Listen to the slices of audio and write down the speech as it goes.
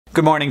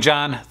Good morning,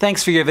 John.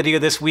 Thanks for your video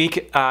this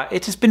week.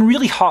 It has been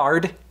really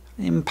hard,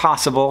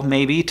 impossible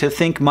maybe, to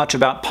think much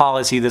about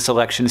policy this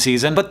election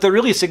season, but the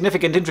really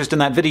significant interest in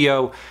that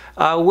video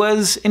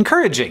was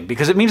encouraging,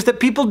 because it means that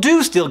people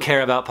do still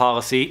care about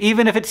policy,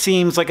 even if it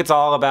seems like it's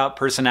all about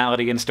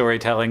personality and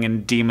storytelling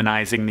and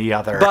demonizing the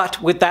other.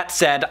 But with that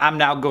said, I'm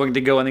now going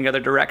to go in the other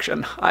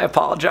direction. I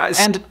apologize.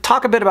 And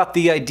talk a bit about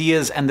the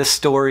ideas and the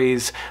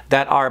stories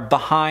that are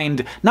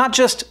behind not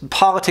just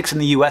politics in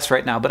the US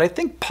right now, but I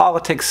think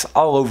politics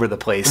all over the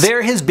place.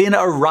 There has been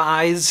a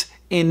rise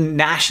in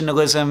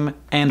nationalism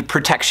and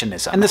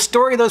protectionism. And the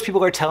story those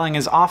people are telling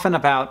is often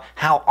about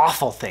how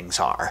awful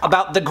things are,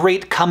 about the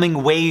great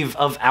coming wave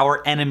of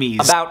our enemies,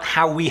 about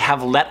how we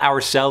have let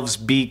ourselves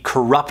be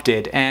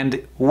corrupted,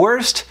 and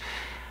worst,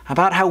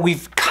 about how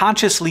we've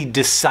consciously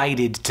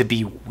decided to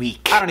be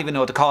weak. I don't even know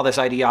what to call this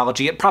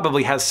ideology. It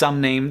probably has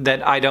some name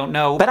that I don't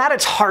know. But at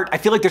its heart, I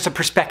feel like there's a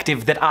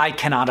perspective that I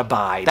cannot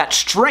abide. That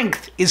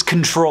strength is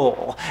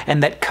control,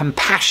 and that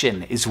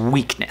compassion is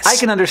weakness. I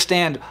can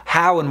understand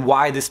how and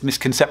why this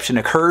misconception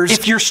occurs.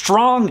 If you're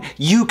strong,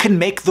 you can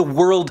make the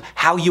world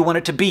how you want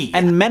it to be.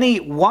 And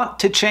many want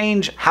to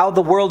change how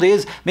the world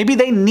is. Maybe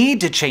they need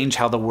to change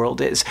how the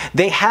world is.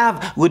 They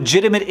have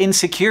legitimate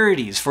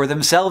insecurities for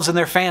themselves and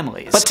their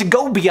families. But to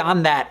go beyond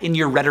that in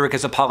your rhetoric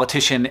as a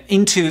politician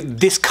into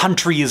this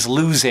country is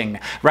losing,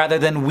 rather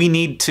than we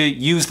need to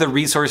use the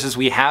resources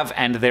we have,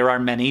 and there are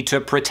many, to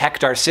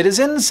protect our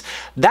citizens,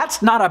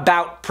 that's not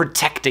about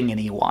protecting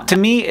anyone. To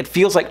me, it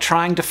feels like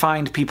trying to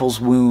find people's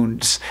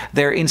wounds,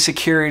 their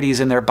insecurities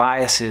and their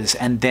biases,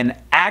 and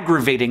then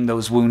aggravating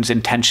those wounds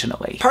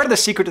intentionally. Part of the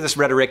secret to this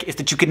rhetoric is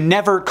that you can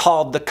never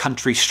call the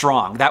country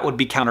strong. That would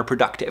be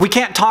counterproductive. We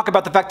can't talk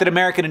about the fact that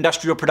American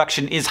industrial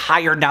production is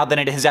higher now than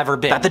it has ever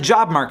been, that the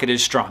job market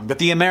is strong, that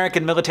the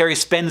American military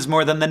spends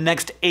more than the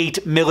next 8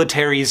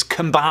 militaries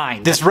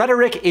combined. This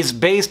rhetoric is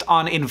based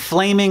on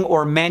inflaming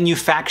or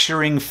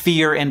manufacturing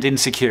fear and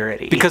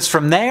insecurity. Because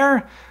from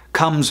there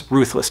comes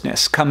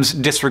ruthlessness, comes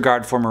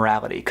disregard for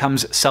morality,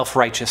 comes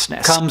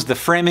self-righteousness, comes the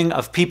framing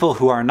of people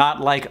who are not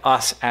like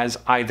us as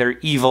either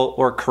evil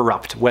or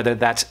corrupt, whether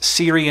that's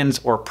Syrians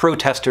or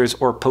protesters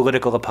or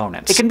political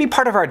opponents. It can be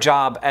part of our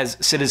job as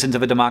citizens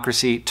of a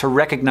democracy to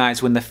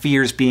recognize when the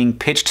fears being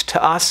pitched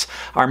to us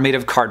are made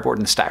of cardboard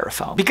and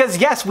styrofoam. Because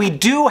yes, we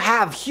do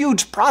have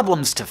huge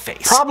problems to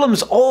face.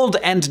 Problems old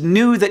and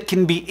new that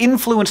can be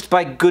influenced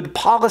by good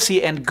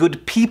policy and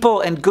good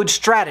people and good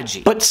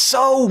strategy. But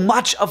so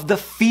much of the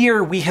fear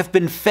we have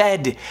been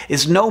fed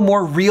is no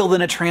more real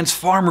than a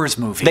Transformers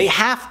movie. They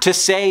have to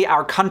say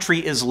our country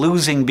is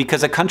losing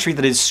because a country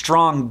that is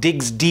strong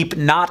digs deep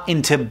not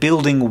into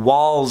building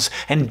walls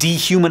and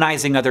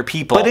dehumanizing other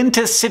people, but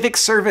into civic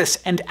service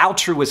and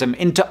altruism,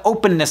 into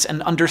openness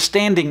and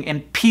understanding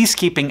and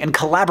peacekeeping and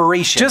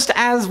collaboration. Just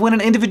as when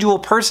an individual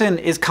person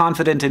is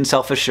confident and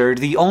self-assured,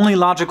 the only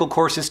logical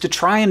course is to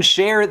try and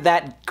share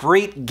that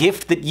great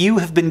gift that you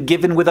have been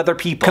given with other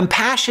people.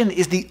 Compassion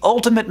is the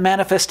ultimate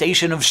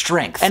manifestation of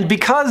strength. And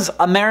because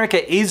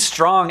America is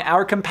strong,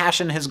 our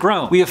compassion has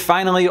grown. We have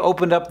finally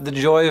opened up the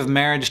joy of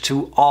marriage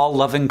to all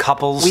loving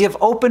couples. We have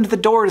opened the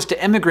doors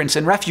to immigrants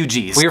and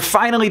refugees. We are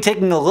finally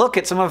taking a look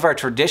at some of our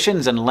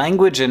traditions and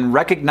language and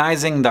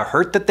recognizing the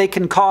hurt that they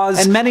can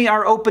cause. And many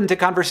are open to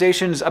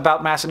conversations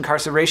about mass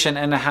incarceration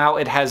and how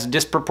it has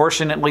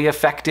disproportionately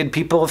affected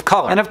people of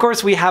color. And of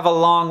course, we have a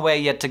long way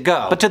yet to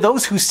go. But to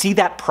those who see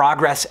that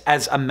progress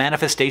as a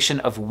manifestation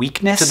of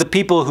weakness, to the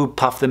people who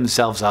puff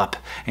themselves up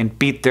and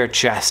beat their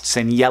chests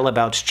and yell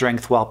about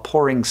strength while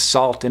pouring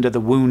salt into the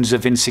wounds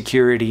of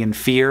insecurity and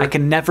fear, I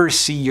can never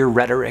see your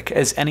rhetoric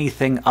as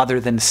anything other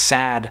than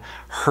sad,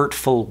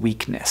 hurtful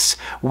weakness.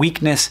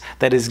 Weakness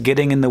that is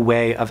getting in the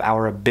way of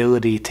our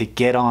ability to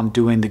get on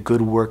doing the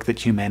good work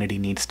that humanity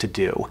needs to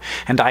do.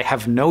 And I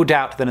have no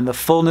doubt that in the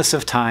fullness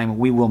of time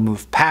we will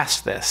move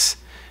past this,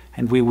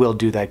 and we will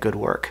do that good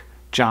work.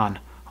 John,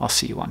 I'll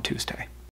see you on Tuesday.